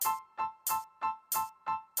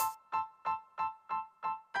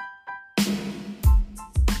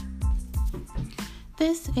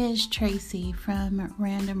This is Tracy from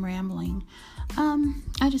Random Rambling.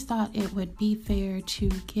 I just thought it would be fair to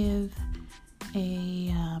give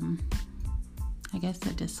a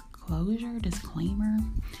disclaimer.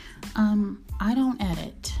 I don't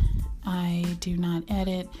edit. I do not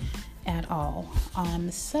edit at all.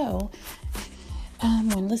 So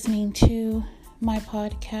when listening to my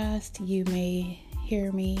podcast, you may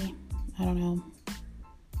hear me,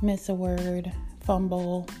 miss a word,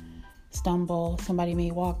 fumble, stumble. Somebody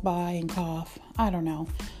may walk by and cough. I don't know.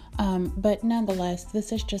 But nonetheless,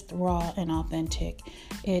 this is just raw and authentic.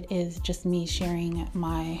 It is just me sharing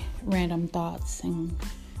my random thoughts and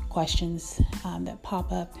questions that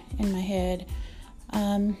pop up in my head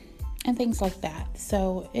and things like that.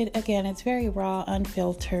 So it's very raw,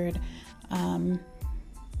 unfiltered,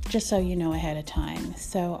 just so you know ahead of time.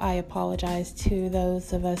 So I apologize to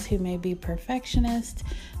those of us who may be perfectionists.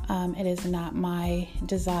 It is not my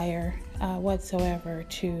desire whatsoever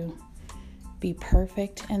to be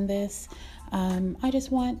perfect in this. I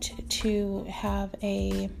just want to have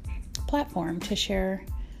a platform to share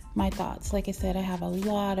my thoughts. Like I said, I have a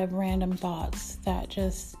lot of random thoughts that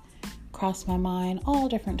just cross my mind all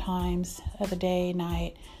different times of the day,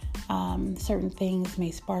 night. Certain things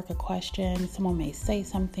may spark a question. Someone may say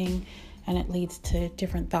something and it leads to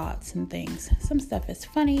different thoughts and things. Some stuff is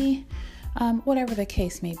funny, whatever the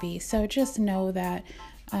case may be. So just know that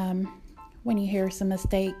when you hear some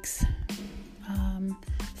mistakes,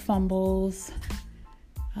 fumbles,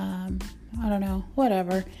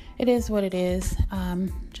 whatever, it is what it is.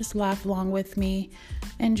 Just laugh along with me,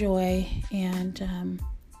 enjoy, and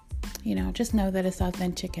just know that it's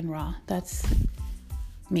authentic and raw. That's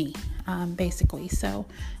me, basically. So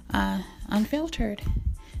unfiltered.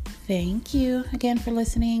 Thank you again for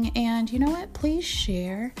listening. And you know what? Please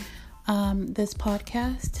share this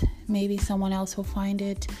podcast. Maybe someone else will find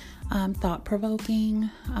it thought-provoking.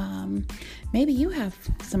 Maybe you have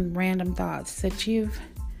some random thoughts that you've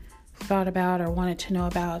thought about or wanted to know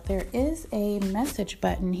about. There is a message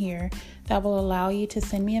button here that will allow you to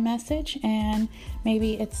send me a message, and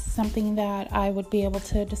maybe it's something that I would be able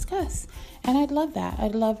to discuss. And I'd love that.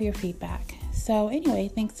 I'd love your feedback. So anyway,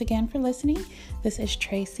 thanks again for listening. This is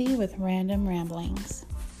Tracy with Random Ramblings.